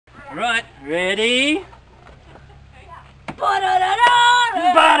Right, ready?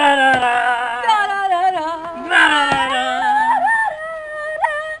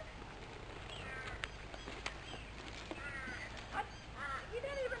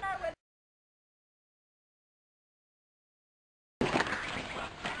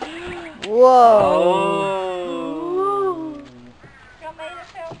 Whoa! Oh. You want me to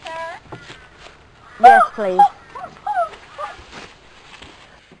film, Sarah? Yes, please.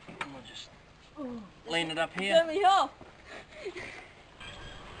 We'll just lean it up here. Let me help.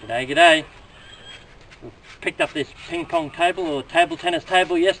 G'day, g'day. We picked up this ping pong table or table tennis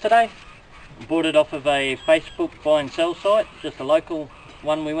table yesterday. Bought it off of a Facebook buy and sell site, just a local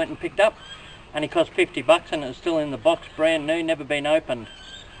one we went and picked up. Only cost $50 and it was still in the box, brand new, never been opened.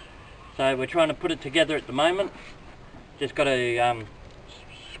 So we're trying to put it together at the moment. Just got to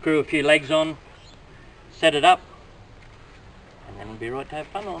screw a few legs on, set it up, and then it'll be right to have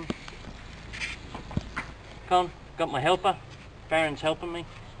fun on. Come on, got my helper. Baron's helping me.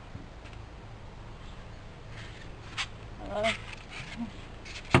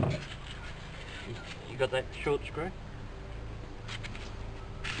 You got that short screw?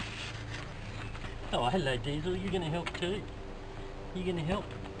 Oh, hello Diesel, you're going to help too. You're going to help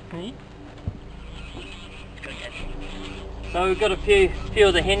me? So we've got a few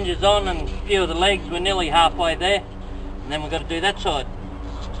of the hinges on and a few of the legs. We're nearly halfway there. And then we've got to do that side.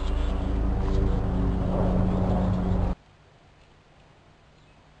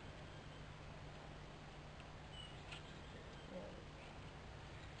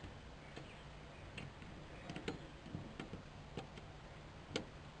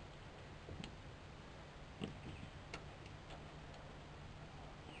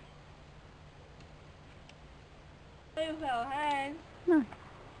 Hey. No.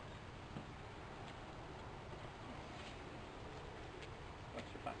 What's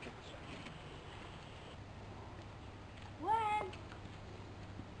your buckets? When?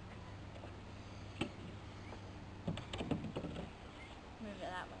 Move it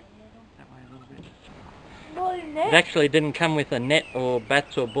that way a little. That way a little bit. More than It actually didn't come with a net or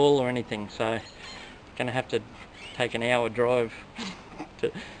bats or ball or anything, so going to have to take an hour drive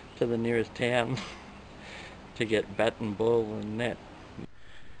to the nearest town to get bat and ball and net.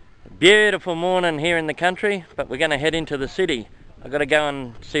 Beautiful morning here in the country, but we're going to head into the city. I've got to go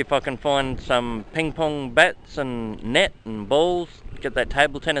and see if I can find some ping pong bats and net and balls, get that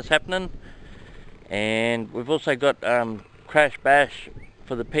table tennis happening. And we've also got Crash Bash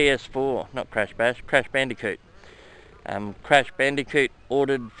for the PS4, not Crash Bash, Crash Bandicoot. Crash Bandicoot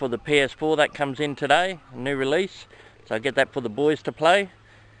ordered for the PS4, that comes in today, a new release. So I get that for the boys to play.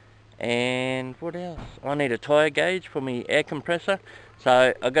 And what else? I need a tyre gauge for my air compressor.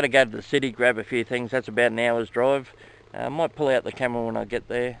 So I've got to go to the city, grab a few things. That's about an hour's drive. I might pull out the camera when I get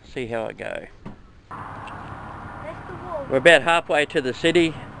there, see how I go. We're about halfway to the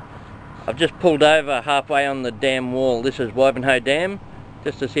city. I've just pulled over halfway on the dam wall. This is Wivenhoe Dam,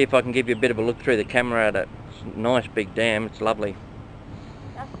 just to see if I can give you a bit of a look through the camera at it. It's a nice big dam, it's lovely.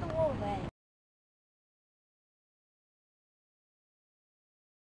 That's the wall there.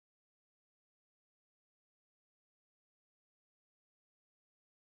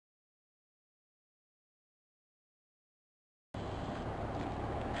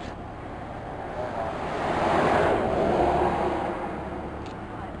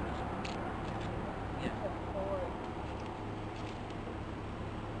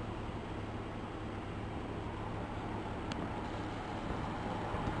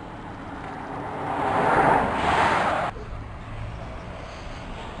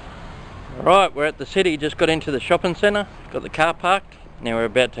 Right, we're at the city, just got into the shopping centre, got the car parked. Now we're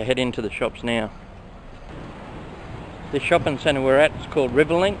about to head into the shops now. This shopping centre we're at is called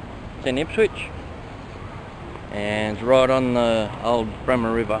Riverlink, it's in Ipswich. And it's right on the old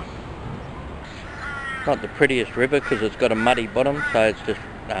Bremer River. It's not the prettiest river because it's got a muddy bottom, so it's just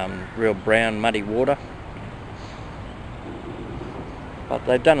real brown muddy water. But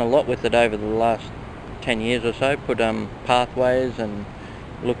they've done a lot with it over the last 10 years or so, put pathways and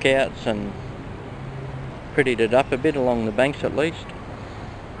lookouts and prettied it up a bit along the banks at least.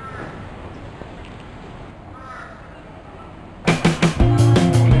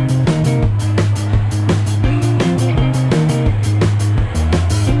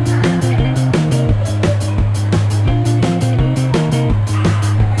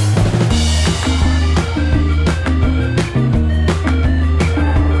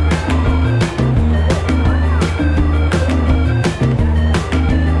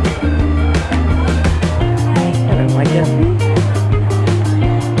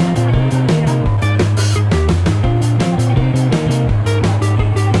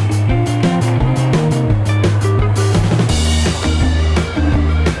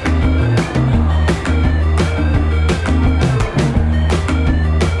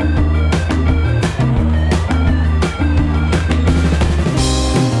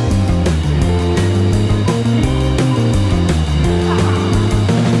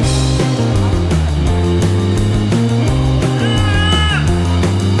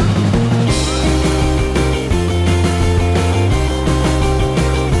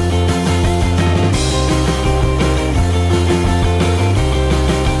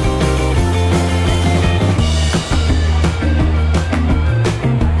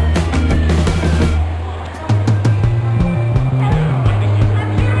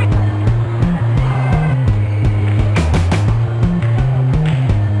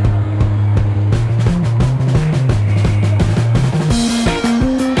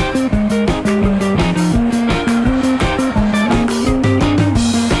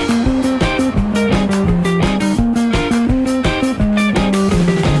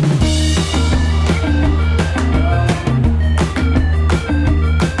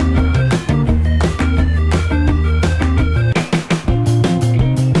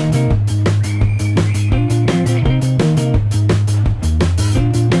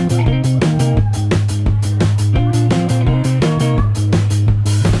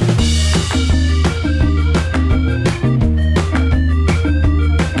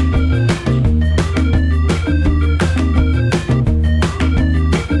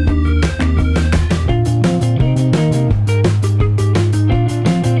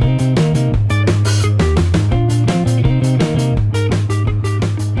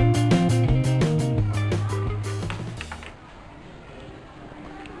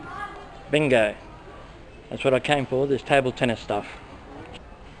 Bingo. That's what I came for, this table tennis stuff.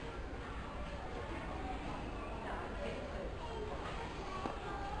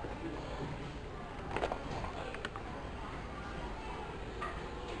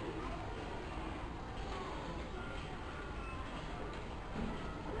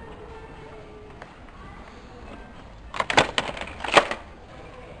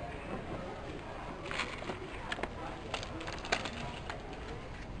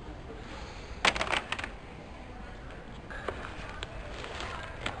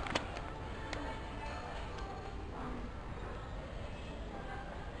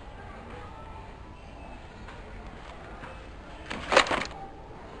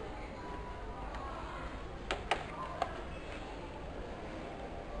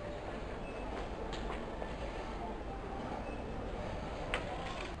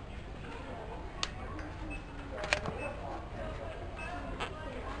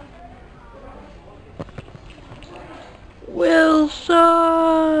 Wilson!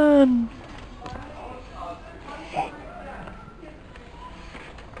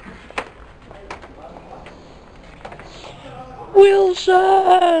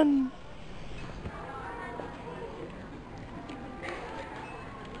 Wilson!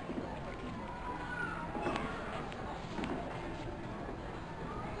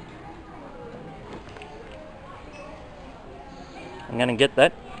 I'm gonna get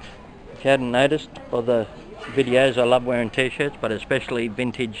that. If you hadn't noticed by the videos, I love wearing t-shirts, but especially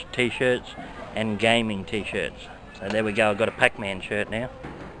vintage t-shirts and gaming t-shirts. So there we go, I've got a Pac-Man shirt now.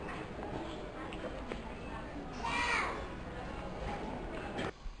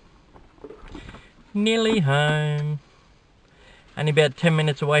 Nearly home. Only about 10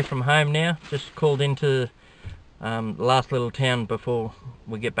 minutes away from home now. Just called into the last little town before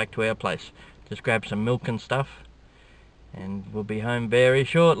we get back to our place. Just grab some milk and stuff, and we'll be home very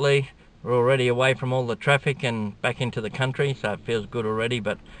shortly. We're already away from all the traffic and back into the country, so it feels good already,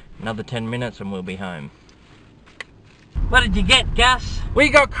 but another 10 minutes and we'll be home. What did you get, Gus? We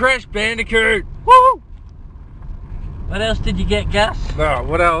got Crash Bandicoot! Woo! What else did you get, Gus? Oh,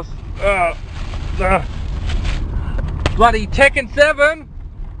 what else? Bloody Tekken 7!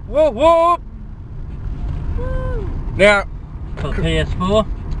 Whoop whoop! Now, For PS4?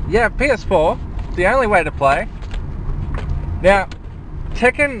 yeah, PS4, the only way to play. Now,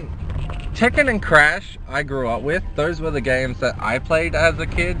 Tekken and Crash, I grew up with. Those were the games that I played as a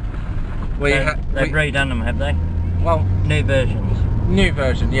kid. They've redone them, have they? Well, New versions. new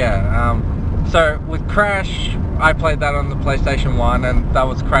version, yeah. So with Crash, I played that on the PlayStation 1, and that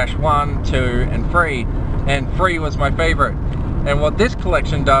was Crash 1, 2, and 3. And 3 was my favorite. And what this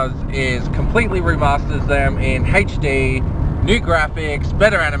collection does is completely remasters them in HD, new graphics,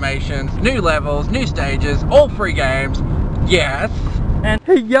 better animations, new levels, new stages, all free games. Yes. And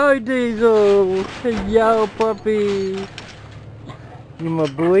hey yo, Diesel! Hey yo, puppy! You my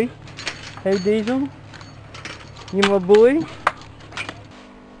boy? Hey Diesel? You my boy?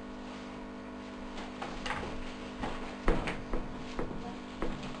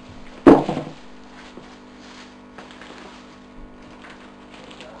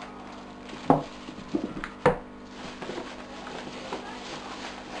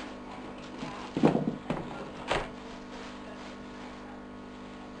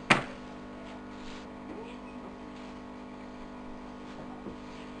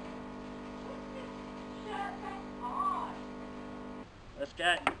 Let's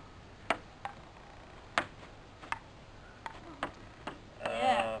go.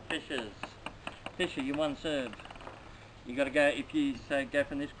 Yeah. Fisher, you one serve. You gotta go, if you say go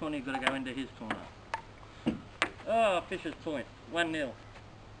from this corner, you gotta go into his corner. Oh, Fisher's point. 1-0.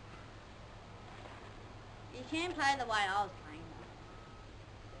 You can't play the way I was playing.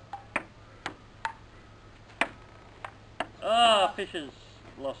 Oh, Fisher's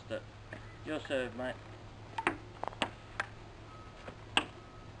lost it. Your serve, mate.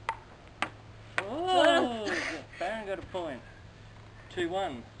 Oh, Baron got a point.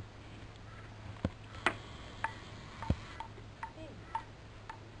 2-1.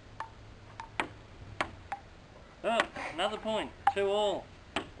 Oh, another point. 2-2. We'll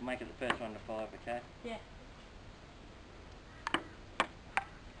make it the first one to 5, okay? Yeah.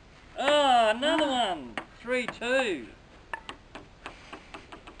 Oh, another one. 3-2.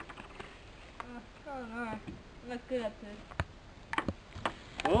 Oh no, I'm not good at this.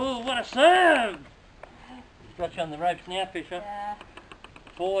 Oh, what a serve! Got you on the ropes now, Fisher. Yeah.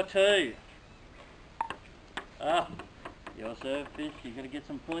 4-2. Ah, your serve, Fish. You got to get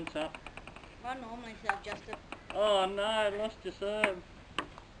some points up. I normally serve just a... Oh no, lost your serve.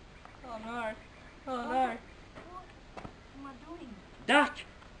 Oh no. Oh no. What am I doing? Duck!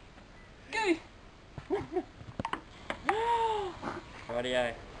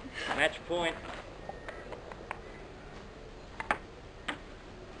 Match point.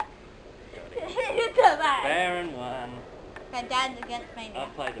 It's a bad. Baron won. Okay, Dad's against me now. I'll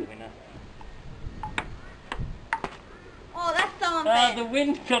play the winner. Oh, that's so Oh, unfair. the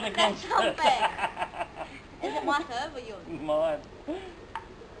wind's got against That's unfair. Is it my serve or yours? Mine.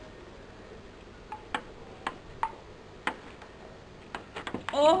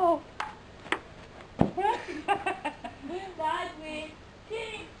 Oh! Dad wins.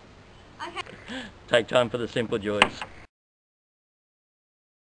 Okay. Take time for the simple joys.